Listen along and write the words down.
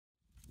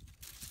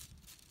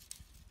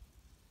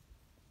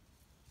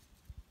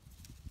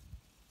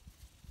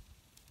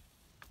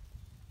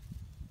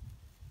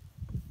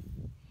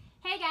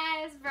Hey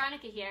guys,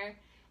 Veronica here,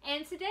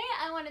 and today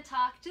I want to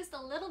talk just a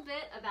little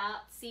bit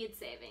about seed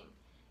saving.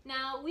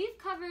 Now, we've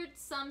covered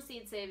some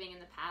seed saving in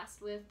the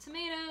past with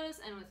tomatoes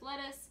and with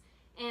lettuce,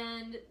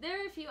 and there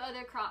are a few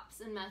other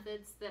crops and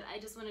methods that I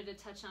just wanted to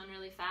touch on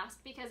really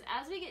fast because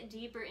as we get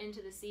deeper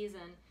into the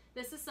season,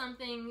 this is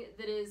something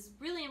that is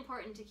really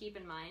important to keep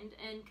in mind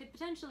and could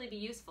potentially be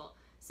useful.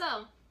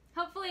 So,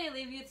 hopefully I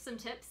leave you with some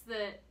tips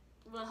that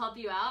will help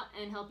you out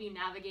and help you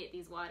navigate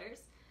these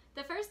waters.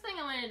 The first thing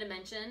I wanted to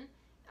mention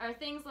are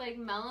things like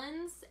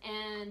melons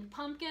and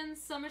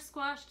pumpkins, summer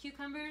squash,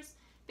 cucumbers,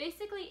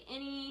 basically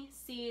any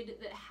seed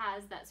that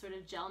has that sort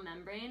of gel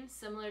membrane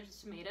similar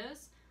to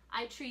tomatoes.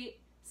 I treat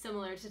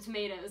similar to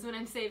tomatoes when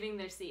I'm saving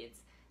their seeds.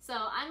 So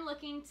I'm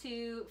looking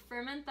to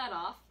ferment that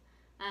off,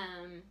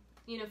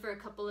 for a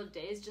couple of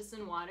days just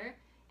in water,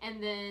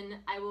 and then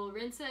I will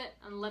rinse it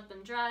and let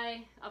them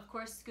dry. Of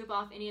course, scoop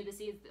off any of the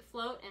seeds that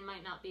float and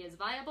might not be as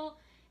viable,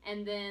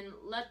 and then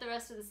let the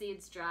rest of the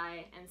seeds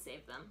dry and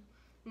save them.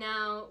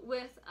 Now,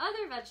 with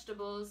other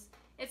vegetables,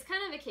 it's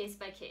kind of a case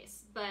by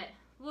case, but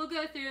we'll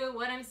go through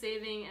what I'm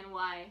saving and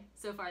why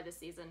so far this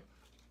season.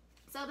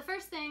 So the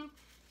first thing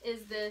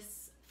is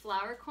this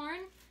flour corn,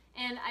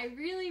 and I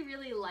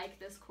really like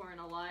this corn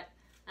a lot.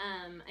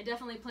 I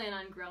definitely plan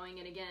on growing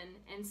it again,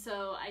 and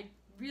so I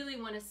really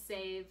want to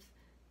save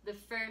the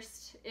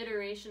first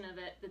iteration of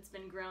it that's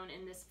been grown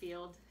in this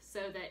field so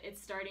that it's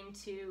starting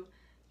to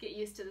get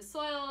used to the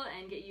soil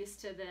and get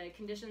used to the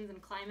conditions and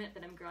climate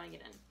that I'm growing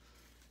it in.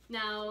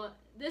 Now,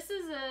 this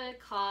is a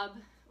cob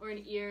or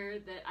an ear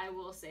that I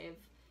will save,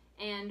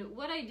 and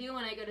what I do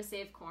when I go to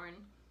save corn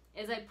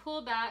is I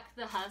pull back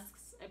the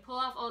husks, I pull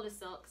off all the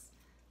silks,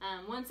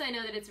 once I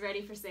know that it's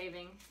ready for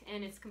saving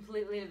and it's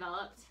completely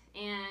developed,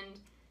 and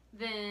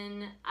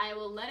then I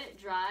will let it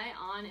dry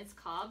on its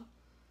cob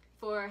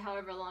for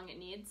however long it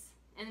needs,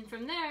 and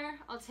from there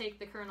I'll take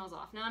the kernels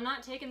off. Now, I'm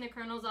not taking the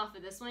kernels off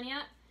of this one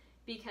yet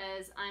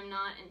because I'm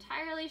not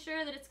entirely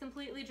sure that it's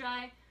completely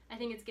dry. I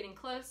think it's getting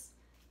close,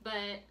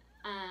 but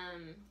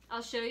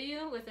I'll show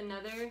you with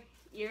another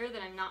ear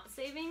that I'm not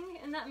saving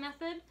in that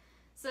method.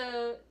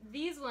 So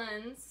these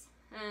ones,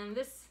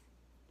 this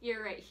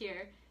ear right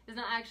here is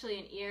not actually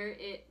an ear,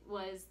 it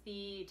was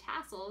the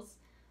tassels,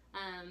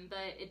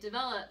 but it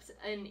developed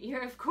an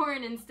ear of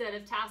corn instead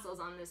of tassels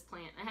on this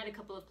plant. I had a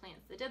couple of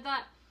plants that did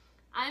that.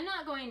 I'm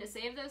not going to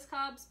save those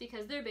cobs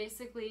because they're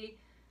basically,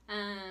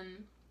 I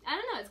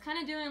don't know, it's kind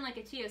of doing like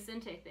a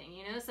teosinte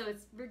thing, so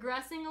it's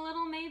regressing a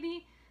little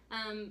maybe,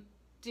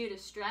 due to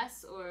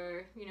stress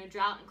or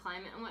drought and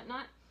climate and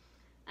whatnot,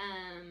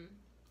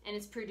 and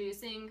it's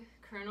producing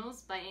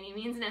kernels by any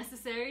means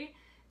necessary.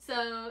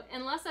 So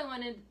unless I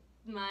wanted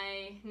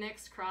my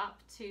next crop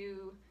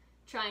to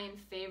try and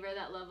favor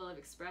that level of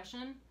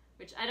expression,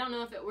 which I don't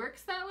know if it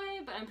works that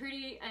way, but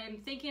I'm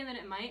thinking that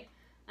it might,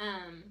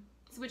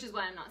 which is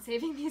why I'm not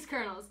saving these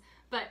kernels.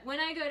 But when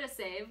I go to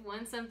save,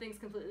 once something's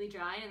completely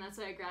dry, and that's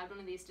why I grabbed one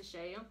of these to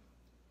show you,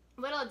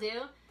 what I'll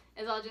do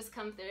is I'll just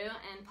come through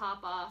and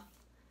pop off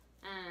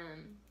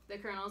the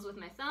kernels with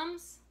my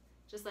thumbs,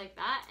 just like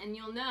that, and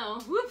you'll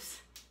know, whoops,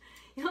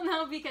 you'll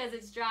know because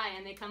it's dry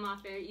and they come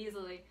off very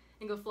easily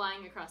and go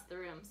flying across the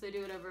room. So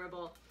do it over a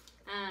bowl.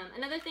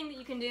 Another thing that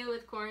you can do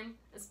with corn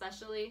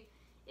especially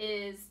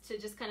is to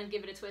just kind of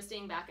give it a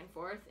twisting back and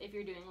forth if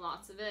you're doing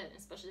lots of it,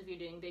 especially if you're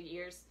doing big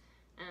ears.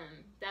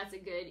 That's a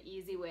good,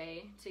 easy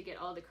way to get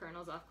all the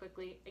kernels off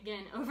quickly.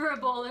 Again, over a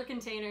bowl or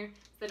container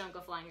so they don't go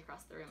flying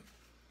across the room.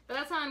 But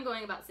that's how I'm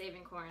going about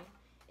saving corn.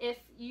 If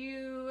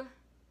you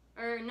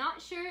are not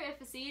sure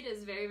if a seed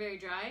is very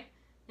dry,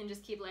 then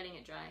just keep letting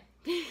it dry.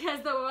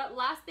 Because the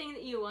last thing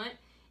that you want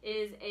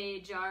is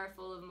a jar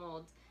full of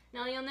mold.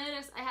 Now you'll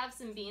notice I have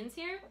some beans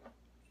here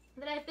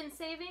that I've been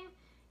saving,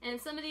 and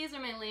some of these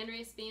are my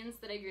landrace beans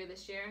that I grew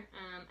this year.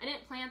 I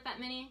didn't plant that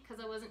many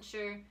because I wasn't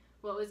sure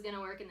what was going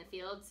to work in the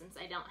field since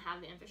I don't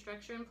have the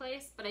infrastructure in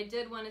place, but I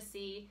did want to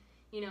see,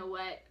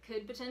 what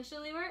could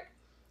potentially work.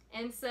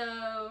 And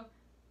so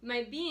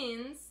my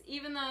beans,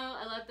 even though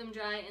I let them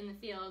dry in the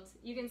field,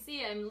 you can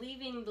see I'm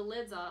leaving the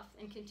lids off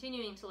and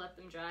continuing to let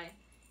them dry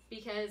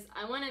because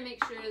I want to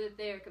make sure that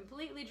they are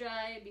completely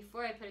dry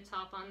before I put a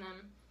top on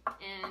them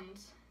and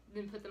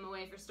then put them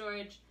away for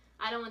storage.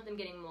 I don't want them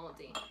getting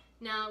moldy.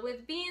 Now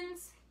with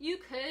beans, you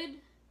could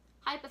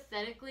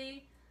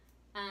hypothetically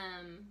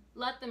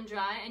let them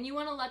dry, and you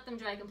want to let them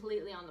dry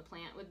completely on the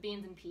plant. With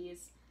beans and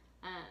peas,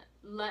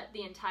 let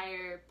the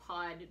entire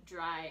pod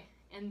dry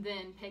and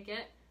then pick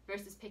it,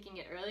 versus picking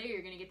it earlier.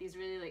 You're going to get these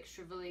really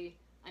shrivelly,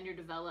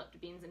 underdeveloped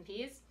beans and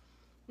peas.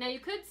 Now you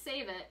could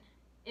save it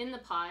in the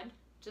pod,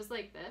 just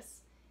like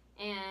this,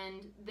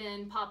 and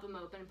then pop them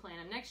open and plant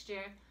them next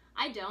year.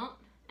 I don't,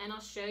 and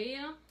I'll show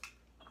you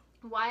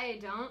why I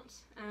don't.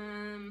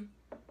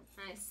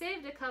 I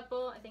saved a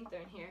couple, I think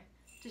they're in here,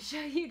 to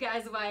show you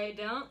guys why I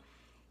don't.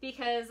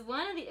 Because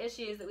one of the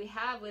issues that we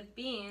have with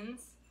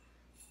beans,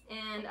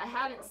 and I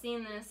haven't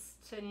seen this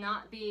to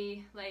not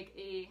be like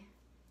a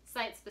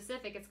site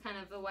specific, it's kind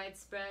of a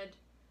widespread,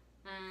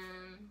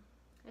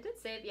 I did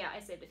save, yeah, I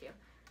saved a few.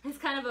 It's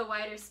kind of a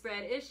wider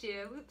spread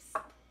issue, whoops,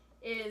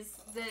 is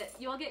that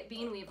you'll get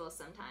bean weevils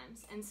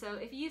sometimes. And so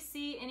if you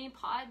see any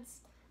pods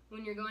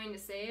when you're going to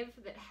save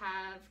that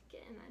have,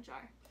 get in that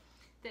jar,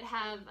 that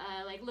have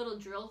like little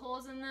drill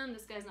holes in them,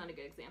 this guy's not a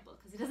good example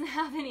because he doesn't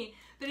have any,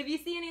 but if you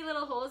see any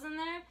little holes in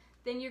there,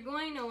 then you're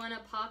going to want to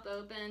pop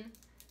open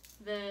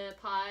the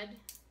pod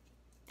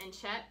and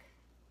check.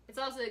 It's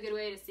also a good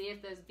way to see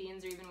if those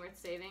beans are even worth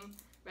saving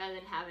rather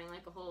than having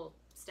like a whole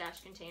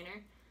stash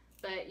container.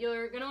 But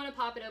you're going to want to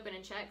pop it open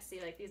and check,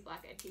 see like these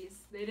black-eyed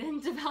peas, they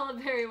didn't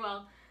develop very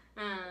well.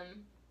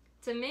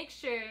 To make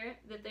sure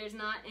that there's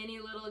not any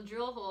little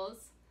drill holes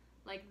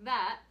like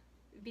that,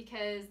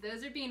 because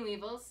those are bean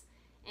weevils,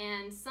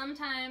 and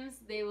sometimes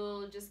they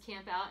will just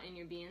camp out in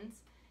your beans,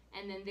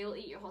 and then they will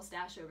eat your whole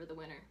stash over the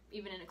winter,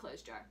 even in a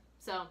closed jar.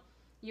 So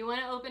you want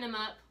to open them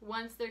up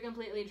once they're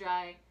completely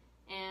dry,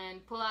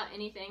 and pull out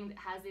anything that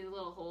has these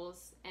little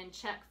holes, and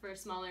check for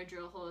smaller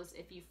drill holes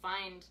if you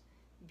find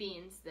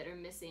beans that are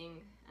missing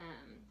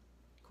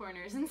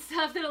corners and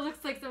stuff that it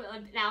looks like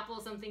an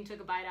apple something took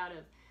a bite out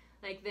of.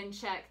 Like, then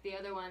check the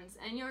other ones.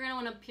 And you're going to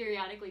want to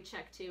periodically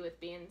check too with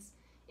beans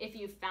if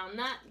you found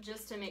that,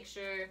 just to make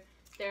sure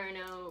there are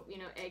no,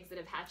 eggs that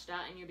have hatched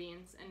out in your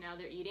beans and now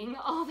they're eating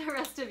all the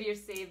rest of your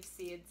saved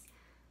seeds.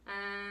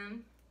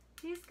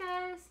 These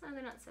guys, oh,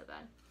 they're not so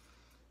bad.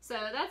 So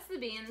that's the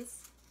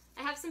beans.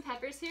 I have some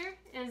peppers here,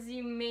 as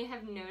you may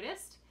have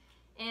noticed.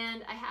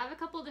 And I have a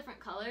couple different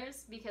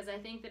colors because I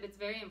think that it's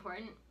very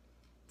important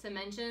to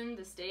mention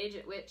the stage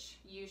at which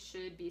you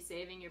should be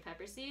saving your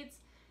pepper seeds.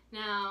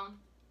 Now,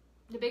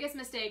 the biggest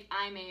mistake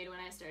I made when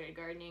I started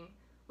gardening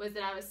was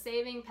that I was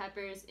saving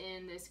peppers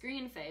in this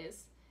green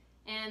phase.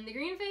 And the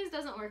green phase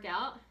doesn't work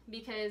out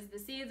because the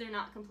seeds are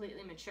not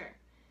completely mature.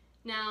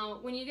 Now,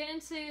 when you get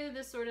into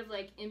this sort of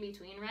like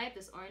in-between ripe,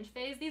 this orange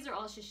phase, these are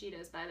all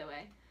shishitos, by the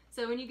way.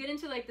 So when you get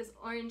into like this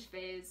orange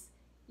phase,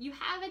 you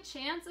have a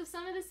chance of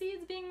some of the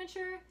seeds being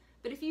mature,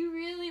 but if you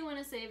really want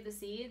to save the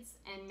seeds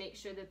and make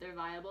sure that they're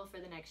viable for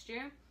the next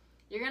year,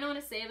 you're going to want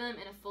to save them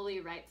in a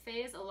fully ripe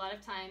phase. A lot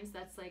of times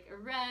that's like a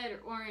red or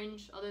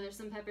orange, although there's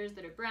some peppers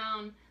that are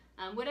brown,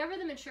 whatever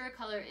the mature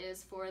color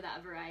is for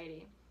that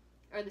variety,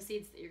 or the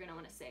seeds that you're going to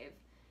want to save.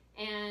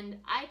 And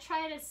I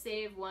try to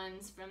save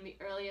ones from the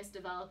earliest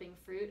developing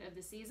fruit of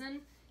the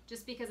season,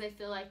 just because I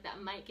feel like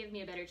that might give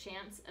me a better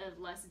chance of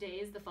less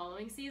days the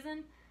following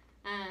season.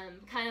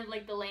 Kind of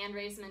like the land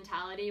race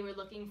mentality, we're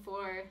looking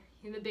for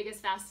the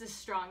biggest, fastest,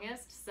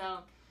 strongest. So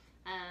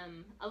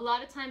a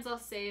lot of times I'll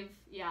save,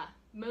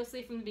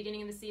 mostly from the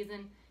beginning of the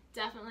season,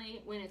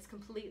 definitely when it's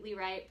completely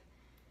ripe.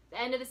 The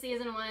end of the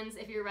season ones,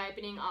 if you're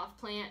ripening off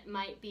plant,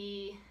 might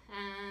be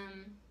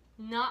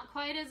not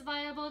quite as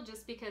viable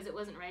just because it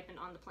wasn't ripened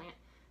on the plant.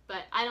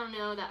 But I don't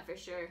know that for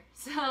sure.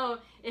 So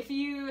if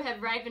you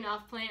have ripened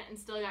off plant and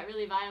still got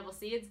really viable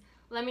seeds,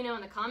 let me know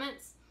in the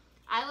comments.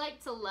 I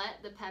like to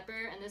let the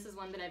pepper, and this is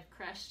one that I've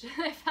crushed,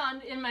 I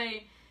found in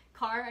my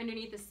car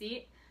underneath the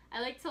seat.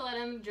 I like to let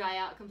them dry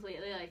out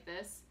completely like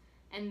this,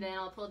 and then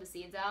I'll pull the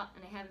seeds out,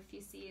 and I have a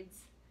few seeds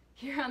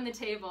here on the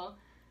table.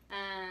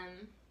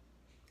 And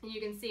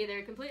you can see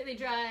they're completely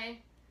dry.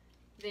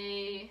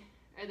 They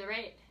are the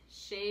right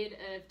shade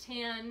of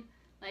tan.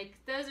 Like,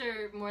 those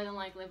are more than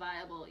likely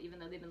viable, even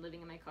though they've been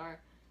living in my car.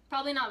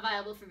 Probably not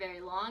viable for very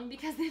long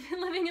because they've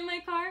been living in my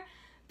car,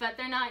 but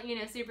they're not,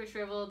 super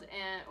shriveled,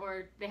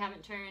 or they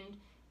haven't turned,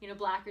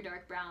 black or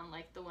dark brown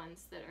like the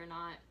ones that are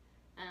not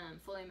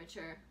fully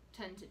mature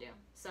tend to do.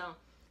 So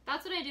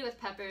that's what I do with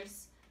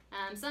peppers.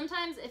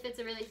 Sometimes if it's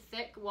a really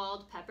thick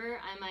walled pepper,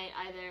 I might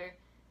either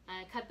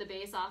cut the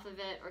base off of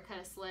it or cut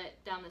a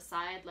slit down the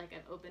side, like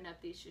I've opened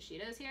up these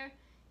shishitos here,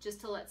 just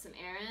to let some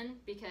air in,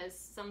 because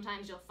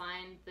sometimes you'll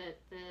find that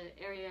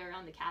the area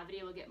around the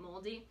cavity will get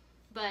moldy.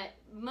 But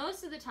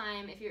most of the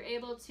time, if you're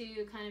able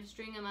to kind of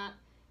string them up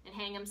and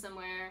hang them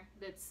somewhere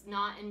that's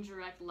not in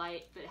direct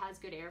light but has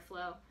good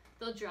airflow,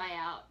 they'll dry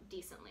out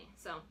decently.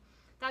 So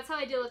that's how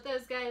I deal with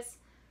those guys.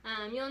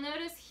 You'll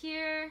notice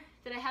here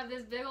that I have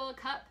this big old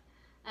cup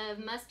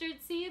of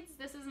mustard seeds.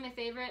 This is my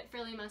favorite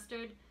frilly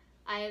mustard.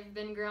 I've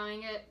been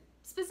growing it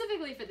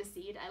specifically for the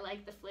seed. I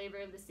like the flavor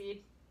of the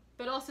seed,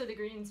 but also the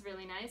green's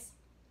really nice.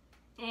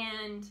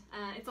 And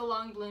it's a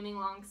long blooming,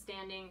 long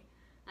standing,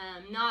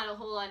 not a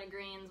whole lot of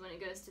greens when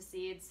it goes to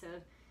seed, so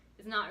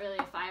it's not really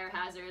a fire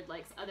hazard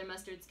like other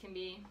mustards can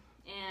be.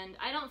 And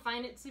I don't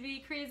find it to be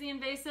crazy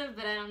invasive,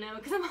 but I don't know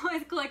because I'm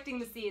always collecting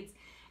the seeds.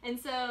 And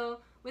so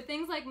with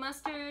things like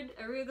mustard,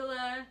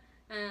 arugula,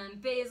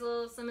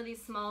 basil, some of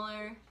these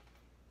smaller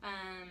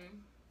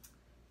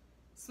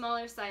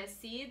size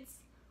seeds,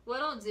 what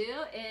I'll do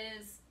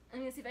is, I'm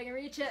gonna see if I can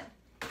reach it.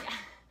 Yeah.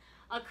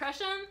 I'll crush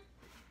them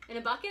in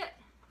a bucket,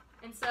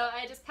 and so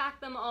I just pack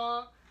them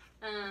all.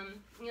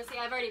 You'll see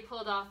I've already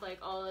pulled off like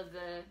all of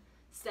the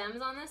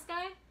stems on this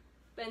guy,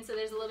 and so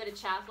there's a little bit of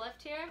chaff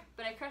left here,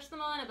 but I crush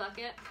them all in a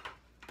bucket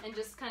and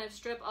just kind of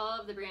strip all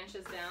of the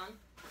branches down.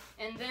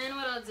 And then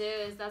what I'll do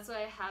is, that's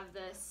why I have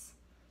this,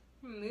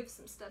 move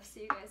some stuff so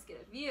you guys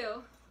get a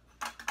view.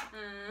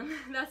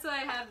 That's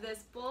why I have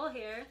this bowl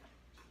here,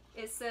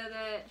 is so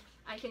that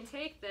I can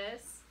take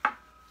this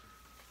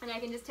And I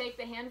can just take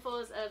the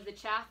handfuls of the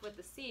chaff with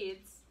the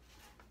seeds,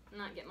 and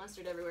not get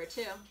mustard everywhere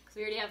too, because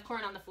we already have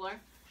corn on the floor.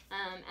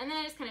 And then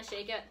I just kind of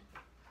shake it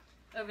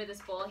over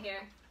this bowl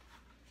here.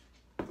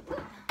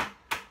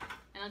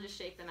 And I'll just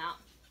shake them out.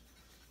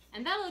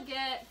 And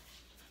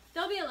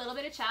there'll be a little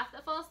bit of chaff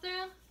that falls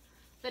through,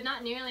 but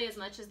not nearly as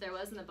much as there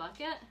was in the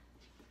bucket.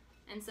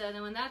 And so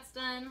then when that's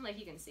done, like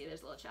you can see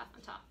there's a little chaff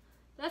on top.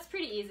 That's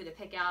pretty easy to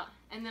pick out.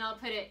 And then I'll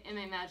put it in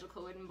my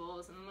magical wooden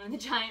bowls and one of the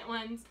giant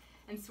ones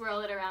and swirl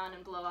it around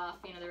and blow off,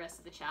 the rest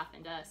of the chaff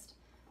and dust.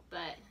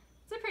 But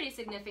it's a pretty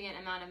significant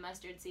amount of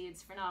mustard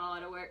seeds for not a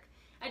lot of work.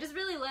 I just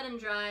really let them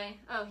dry.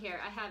 Oh, here,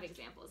 I have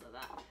examples of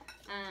that.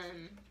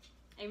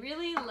 I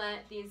really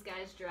let these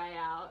guys dry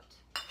out.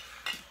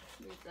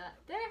 Move that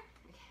there.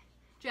 Okay.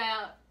 Dry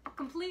out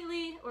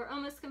completely or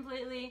almost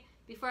completely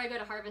before I go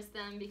to harvest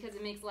them, because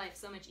it makes life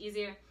so much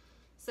easier.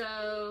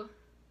 So,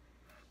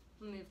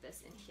 move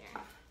this in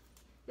here.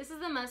 This is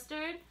the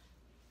mustard.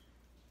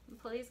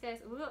 Pull these guys.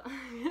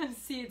 Ooh,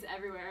 seeds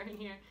everywhere in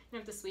here. I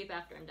have to sweep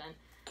after I'm done.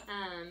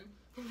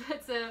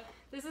 But so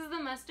this is the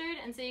mustard,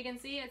 and so you can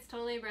see it's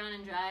totally brown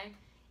and dry.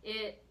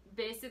 It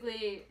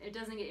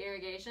doesn't get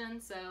irrigation,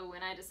 so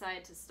when I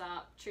decide to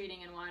stop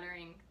treating and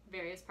watering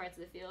various parts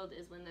of the field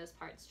is when those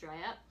parts dry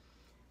up.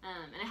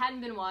 And I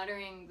hadn't been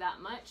watering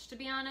that much, to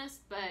be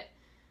honest, but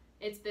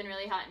it's been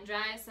really hot and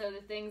dry, so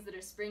the things that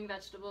are spring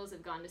vegetables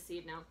have gone to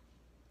seed now.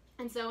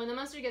 And so when the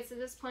mustard gets to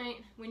this point,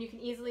 when you can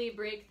easily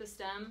break the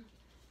stem,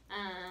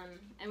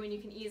 and when you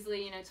can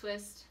easily,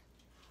 twist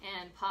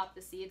and pop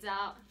the seeds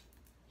out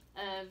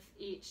of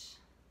each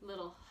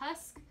little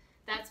husk,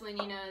 that's when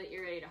you know that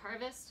you're ready to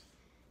harvest.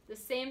 The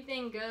same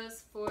thing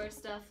goes for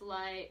stuff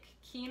like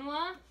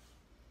quinoa.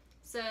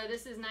 So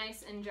this is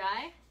nice and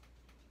dry,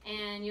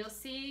 and you'll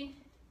see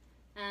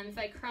if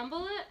I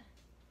crumble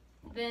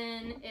it,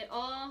 then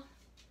all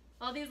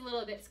these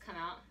little bits come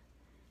out.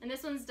 And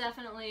this one's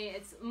definitely,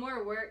 it's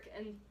more work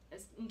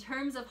in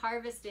terms of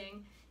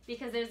harvesting,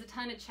 because there's a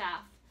ton of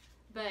chaff,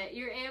 but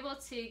you're able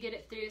to get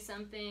it through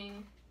something.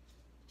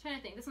 I'm trying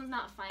to think, this one's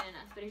not fine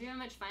enough, but if you have a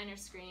much finer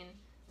screen,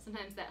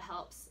 sometimes that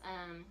helps.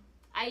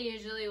 I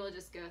usually will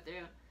just go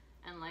through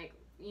and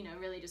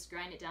really just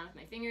grind it down with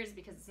my fingers,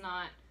 because it's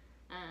not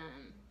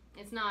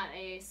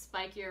a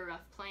spiky or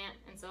rough plant,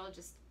 and so I'll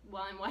just,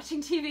 while I'm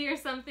watching TV or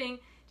something,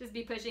 just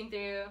be pushing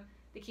through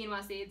the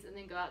quinoa seeds and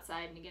then go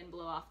outside and again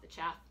blow off the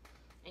chaff,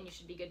 and you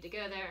should be good to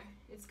go there.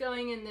 It's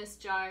going in this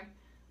jar,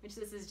 which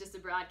this is just a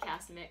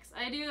broadcast mix.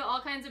 I do all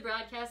kinds of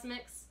broadcast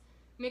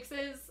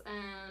mixes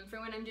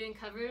for when I'm doing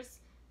covers,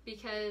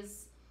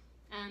 because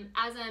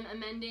as I'm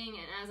amending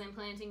and as I'm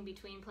planting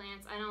between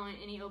plants, I don't want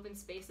any open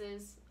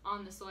spaces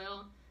on the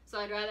soil, so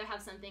I'd rather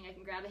have something I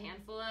can grab a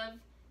handful of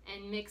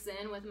and mix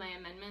in with my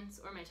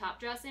amendments or my top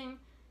dressing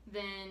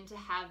than to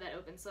have that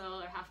open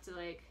soil or have to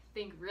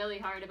think really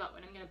hard about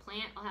what I'm going to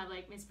plant. I'll have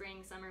my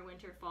spring, summer,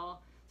 winter,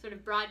 fall sort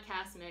of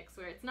broadcast mix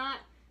where it's not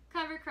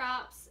cover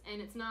crops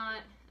and it's not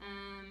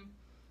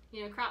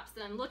crops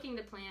that I'm looking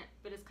to plant,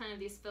 but it's kind of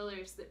these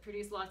fillers that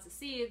produce lots of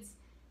seeds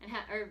and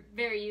are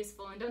very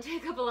useful and don't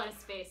take up a lot of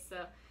space.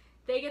 So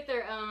they get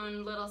their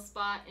own little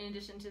spot in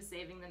addition to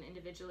saving them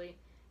individually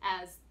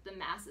as the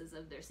masses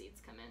of their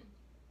seeds come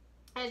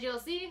in. As you'll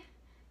see,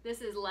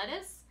 this is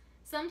lettuce.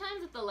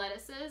 Sometimes with the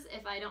lettuces,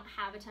 if I don't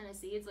have a ton of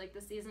seeds, like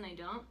this season I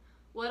don't,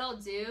 what I'll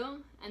do,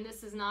 and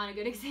this is not a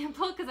good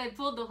example because I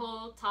pulled the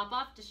whole top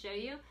off to show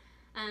you,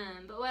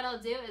 but what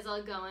I'll do is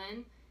I'll go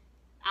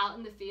out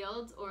in the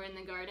field or in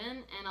the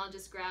garden, and I'll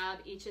just grab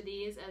each of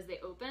these as they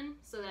open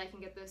so that I can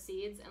get those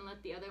seeds and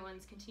let the other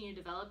ones continue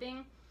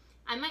developing.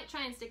 I might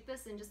try and stick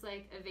this in just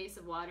a vase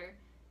of water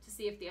to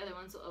see if the other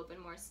ones will open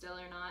more still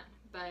or not,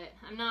 but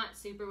I'm not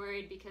super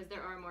worried because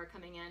there are more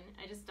coming in.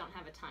 I just don't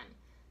have a ton.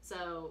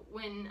 So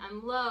when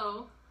I'm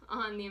low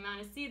on the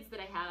amount of seeds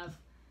that I have,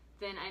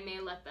 then I may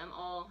let them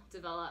all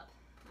develop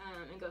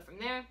and go from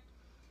there.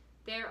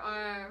 There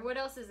are, what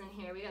else is in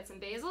here? We got some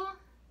basil.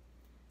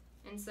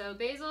 And so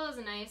basil is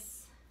a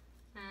nice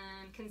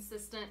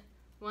consistent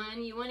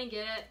one. You want to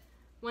get it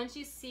once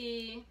you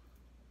see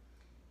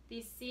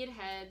these seed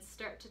heads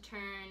start to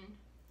turn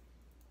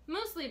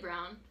mostly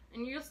brown,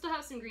 and you'll still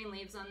have some green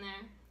leaves on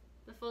there.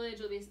 The foliage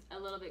will be a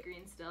little bit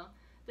green still,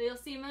 but you'll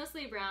see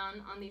mostly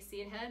brown on these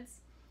seed heads.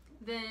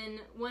 Then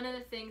one of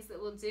the things that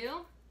we'll do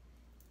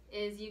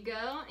is you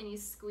go and you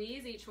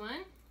squeeze each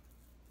one,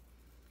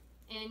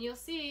 and you'll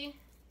see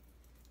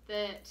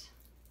that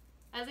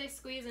as I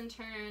squeeze and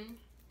turn,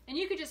 and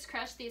you could just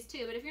crush these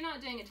too, but if you're not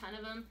doing a ton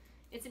of them,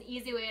 it's an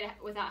easy way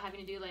to, without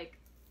having to do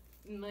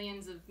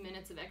millions of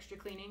minutes of extra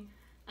cleaning.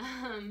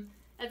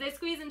 As I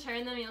squeeze and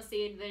turn them, you'll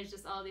see there's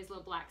just all these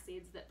little black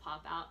seeds that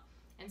pop out.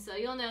 And so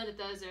you'll know that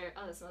those are,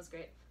 oh, this smells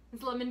great.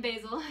 It's lemon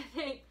basil, I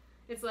think.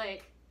 It's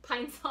like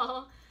pine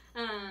sol.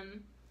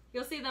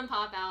 You'll see them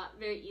pop out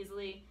very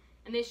easily,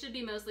 and they should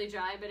be mostly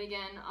dry, but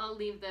again, I'll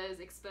leave those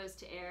exposed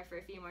to air for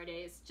a few more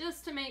days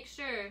just to make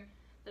sure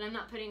that I'm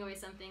not putting away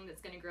something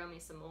that's going to grow me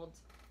some mold.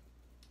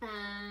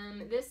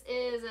 This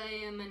is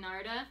a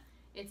Monarda.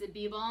 It's a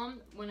bee balm,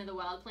 one of the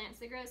wild plants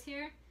that grows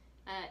here.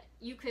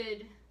 You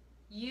could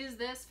use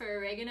this for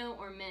oregano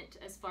or mint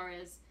as far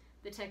as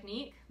the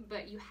technique,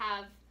 but you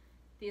have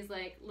these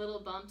like little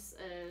bumps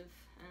of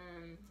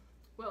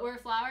what were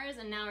flowers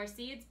and now are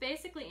seeds.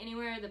 Basically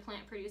anywhere the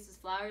plant produces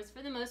flowers,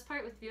 for the most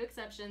part with few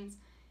exceptions,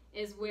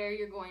 is where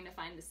you're going to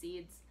find the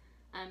seeds,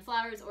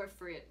 flowers or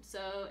fruit.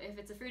 So if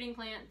it's a fruiting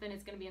plant, then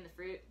it's going to be in the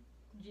fruit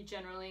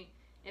generally.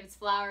 If it's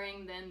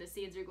flowering, then the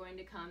seeds are going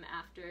to come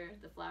after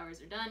the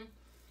flowers are done.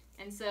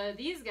 And so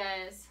these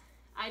guys,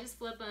 I just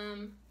flip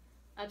them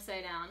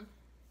upside down,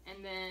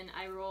 and then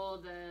I roll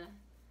the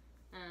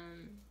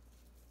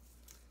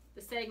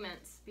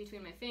segments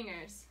between my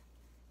fingers.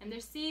 And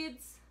there's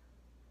seeds.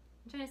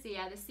 I'm trying to see,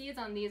 yeah, the seeds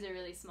on these are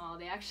really small.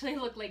 They actually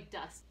look like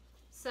dust.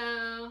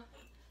 So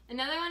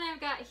another one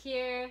I've got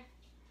here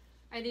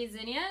are these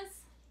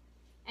zinnias.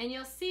 And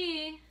you'll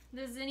see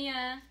the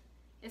zinnia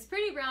is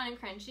pretty brown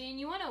and crunchy, and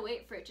you want to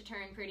wait for it to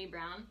turn pretty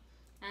brown.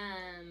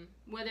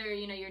 Whether,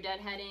 you know, you're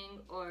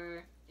deadheading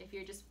or if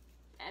you're just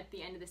at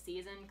the end of the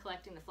season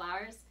collecting the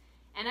flowers.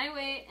 And I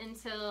wait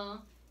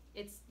until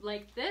it's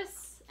like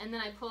this, and then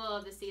I pull all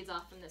of the seeds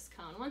off from this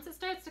cone. Once it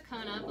starts to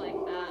cone up like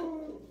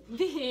that,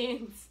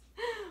 beans.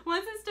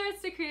 Once it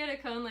starts to create a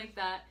cone like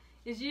that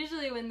is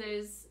usually when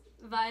there's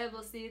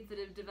viable seeds that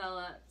have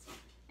developed.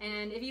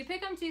 And if you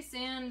pick them too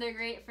soon, they're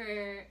great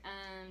for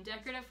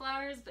decorative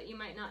flowers, but you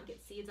might not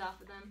get seeds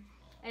off of them.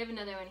 I have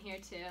another one here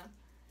too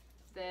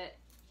that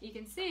you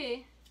can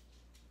see.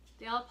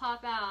 They all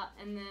pop out,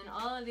 and then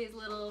all of these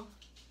little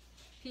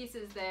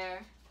pieces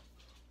there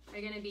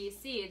are going to be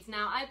seeds.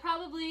 Now I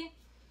probably,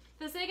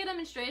 for the sake of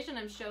demonstration,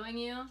 I'm showing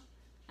you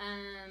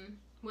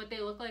what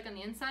they look like on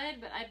the inside,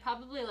 but I'd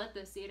probably let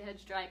the seed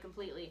heads dry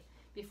completely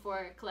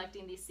before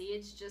collecting these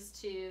seeds, just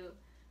to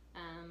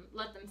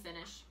let them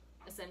finish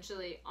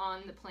essentially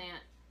on the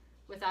plant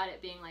without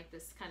it being like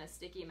this kind of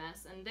sticky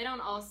mess. And they don't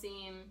all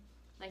seem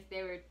like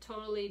they were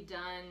totally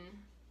done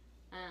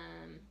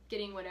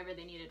getting whatever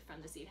they needed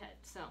from the seed head.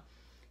 So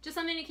just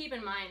something to keep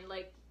in mind,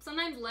 like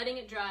sometimes letting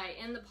it dry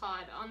in the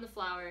pod, on the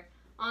flower,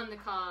 on the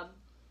cob,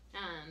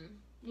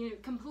 you know,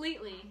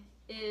 completely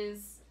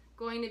is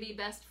going to be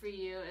best for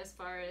you as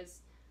far as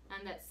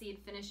that seed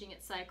finishing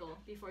its cycle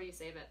before you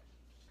save it.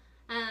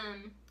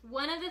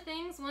 One of the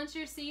things, once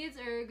your seeds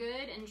are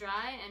good and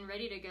dry and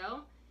ready to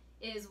go,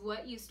 is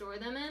what you store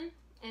them in.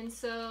 And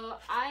so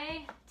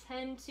I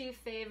tend to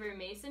favor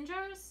mason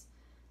jars.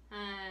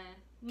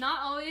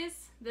 Not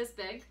always this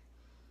big,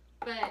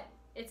 but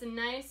it's a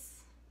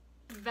nice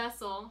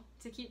vessel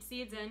to keep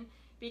seeds in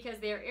because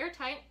they're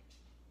airtight.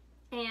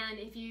 And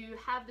if you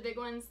have the big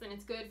ones, then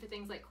it's good for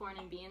things like corn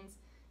and beans,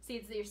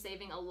 seeds that you're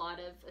saving a lot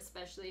of,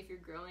 especially if you're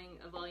growing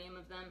a volume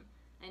of them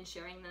and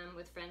sharing them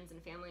with friends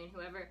and family and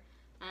whoever.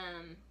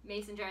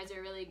 Mason jars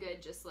are really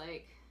good, just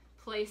like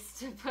place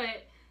to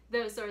put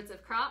those sorts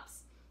of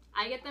crops.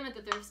 I get them at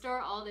the thrift store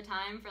all the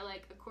time for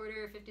like a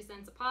quarter or 50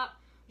 cents a pop,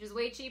 which is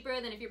way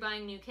cheaper than if you're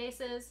buying new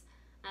cases.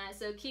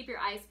 So keep your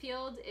eyes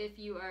peeled if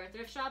you are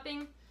thrift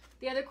shopping.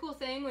 The other cool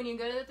thing when you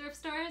go to the thrift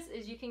stores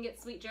is you can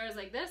get sweet jars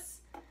like this.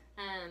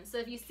 So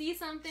if you see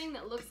something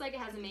that looks like it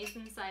has a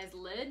mason-sized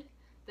lid,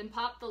 then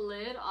pop the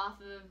lid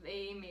off of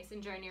a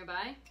mason jar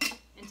nearby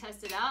and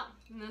test it out.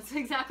 And that's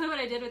exactly what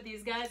I did with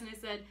these guys, and I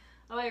said,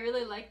 oh, I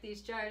really like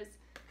these jars.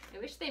 I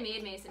wish they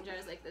made mason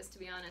jars like this, to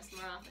be honest,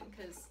 more often,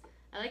 because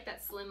I like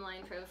that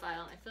slimline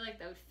profile. I feel like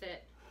that would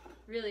fit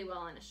really well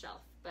on a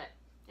shelf. But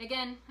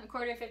again, a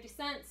quarter, 50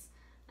 cents.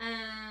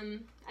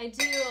 I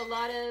do a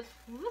lot of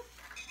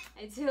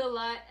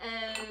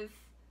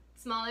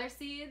smaller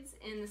seeds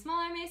in the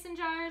smaller mason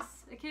jars.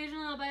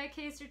 Occasionally I'll buy a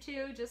case or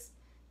two just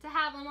to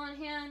have them on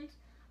hand.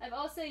 I've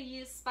also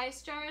used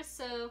spice jars,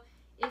 so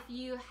if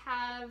you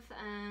have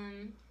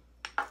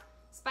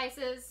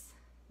spices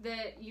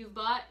that you've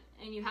bought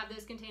and you have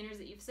those containers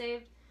that you've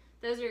saved,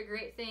 those are a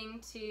great thing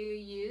to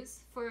use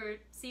for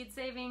seed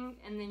saving,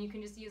 and then you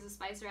can just use a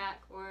spice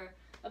rack or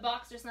a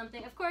box or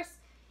something. Of course,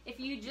 if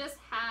you just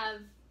have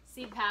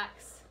seed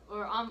packs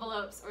or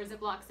envelopes or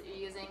Ziplocs that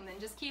you're using, then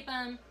just keep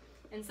them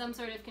in some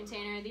sort of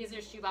container. These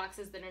are shoe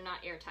boxes that are not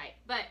airtight,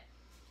 but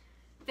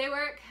they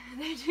work,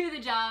 they do the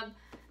job.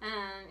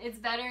 It's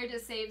better to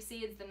save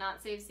seeds than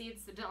not save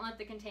seeds, so don't let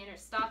the container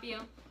stop you.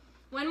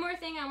 One more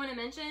thing I want to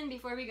mention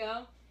before we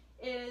go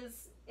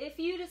is if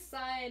you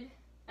decide,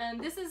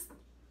 this is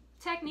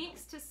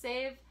techniques to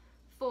save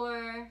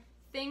for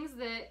things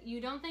that you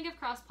don't think of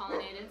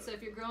cross-pollinated. So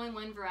if you're growing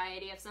one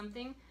variety of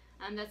something,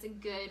 that's a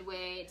good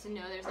way to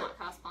know there's not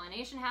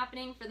cross-pollination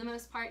happening. For the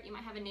most part, you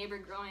might have a neighbor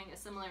growing a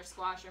similar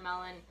squash or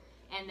melon,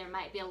 and there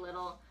might be a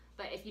little,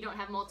 but if you don't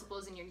have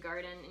multiples in your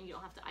garden and you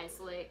don't have to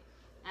isolate,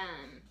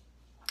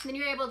 then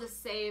you're able to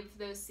save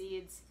those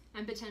seeds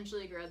and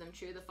potentially grow them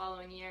true the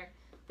following year.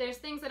 There's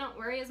things I don't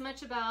worry as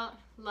much about,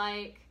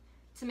 like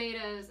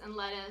tomatoes and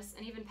lettuce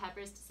and even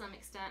peppers to some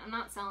extent. I'm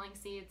not selling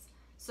seeds,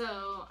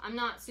 so I'm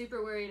not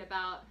super worried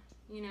about,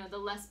 you know, the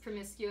less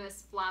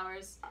promiscuous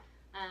flowers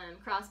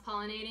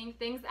cross-pollinating.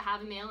 Things that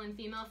have a male and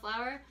female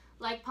flower,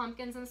 like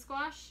pumpkins and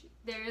squash,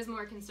 there is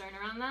more concern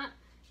around that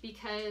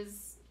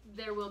because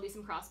there will be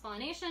some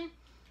cross-pollination.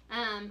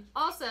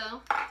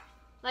 Also,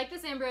 like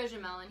this ambrosia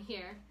melon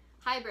here,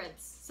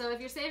 hybrids. So if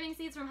you're saving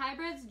seeds from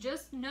hybrids,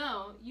 just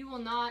know you will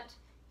not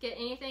get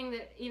anything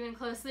that even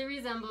closely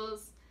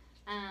resembles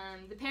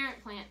the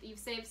parent plant that you've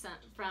saved some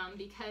from,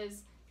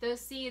 because those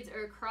seeds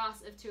are a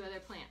cross of 2 other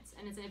plants,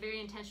 and it's a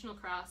very intentional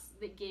cross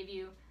that gave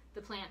you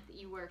the plant that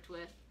you worked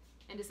with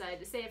and decided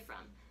to save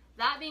from.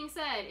 That being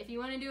said, if you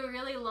want to do a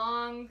really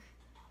long-term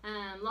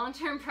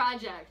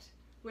project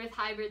with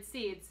hybrid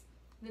seeds,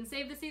 then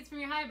save the seeds from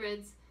your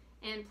hybrids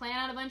and plant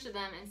out a bunch of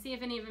them and see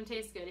if any of them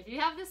taste good. If you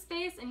have the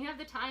space and you have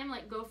the time,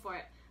 like, go for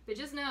it. But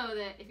just know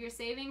that if you're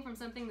saving from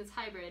something that's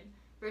hybrid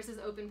versus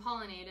open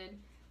pollinated,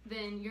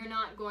 then you're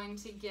not going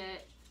to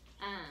get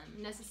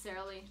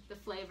necessarily the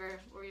flavor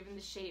or even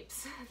the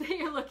shapes that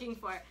you're looking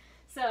for.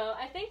 So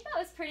I think that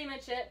was pretty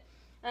much it.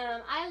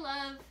 I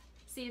love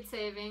seed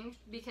saving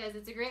because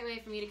it's a great way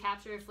for me to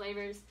capture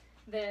flavors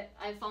that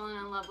I've fallen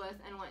in love with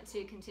and want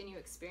to continue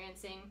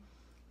experiencing.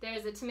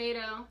 There's a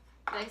tomato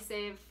that I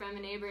saved from a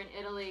neighbor in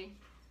Italy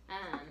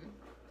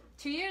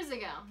 2 years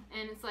ago,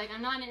 and it's like,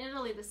 I'm not in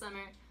Italy this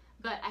summer,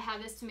 but I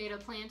have this tomato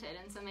planted,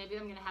 and so maybe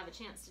I'm going to have a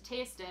chance to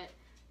taste it.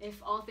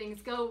 If all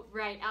things go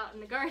right out in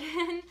the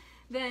garden,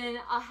 then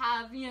I'll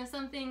have, you know,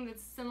 something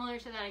that's similar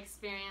to that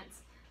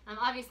experience.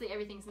 Obviously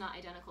everything's not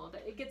identical,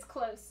 but it gets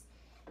close.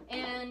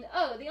 And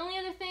oh, the only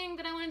other thing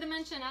that I wanted to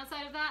mention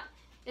outside of that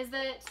is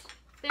that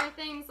there are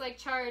things like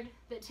chard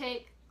that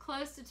take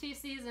close to 2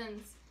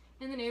 seasons,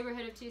 in the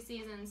neighborhood of 2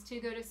 seasons, to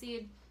go to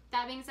seed.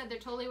 That being said, they're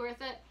totally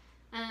worth it,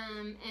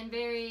 and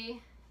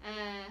very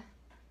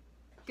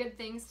good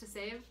things to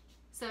save.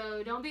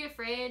 So don't be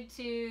afraid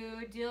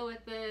to deal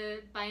with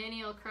the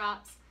biennial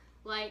crops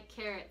like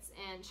carrots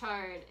and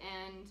chard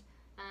and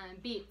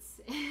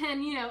beets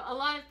and, you know, a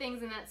lot of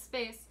things in that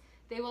space.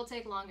 They will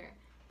take longer,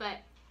 but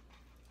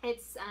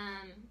it's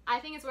I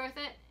think it's worth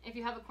it if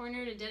you have a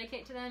corner to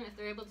dedicate to them, if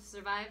they're able to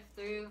survive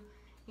through,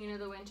 you know,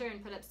 the winter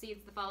and put up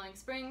seeds the following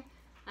spring.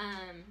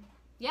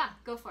 Yeah,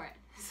 go for it.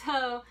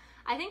 So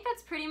I think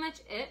that's pretty much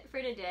it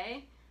for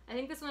today. I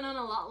think this went on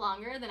a lot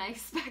longer than I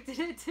expected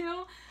it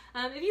to.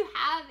 If you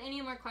have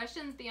any more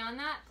questions beyond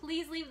that,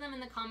 please leave them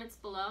in the comments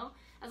below.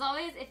 As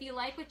always, if you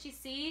like what you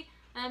see,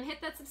 hit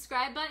that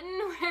subscribe button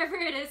wherever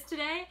it is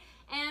today,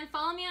 and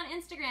follow me on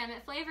Instagram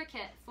at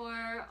FlavorKit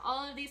for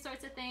all of these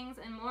sorts of things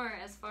and more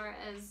as far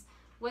as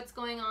what's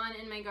going on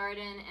in my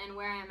garden and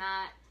where I'm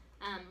at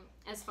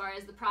as far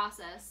as the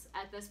process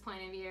at this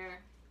point of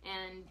year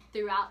and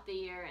throughout the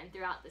year and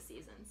throughout the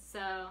seasons.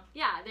 So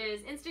yeah,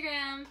 there's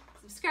Instagram,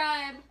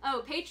 subscribe,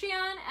 oh,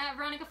 Patreon at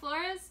Veronica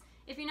Flores.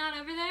 If you're not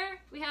over there,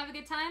 we have a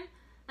good time.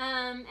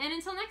 And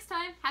until next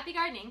time, happy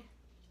gardening.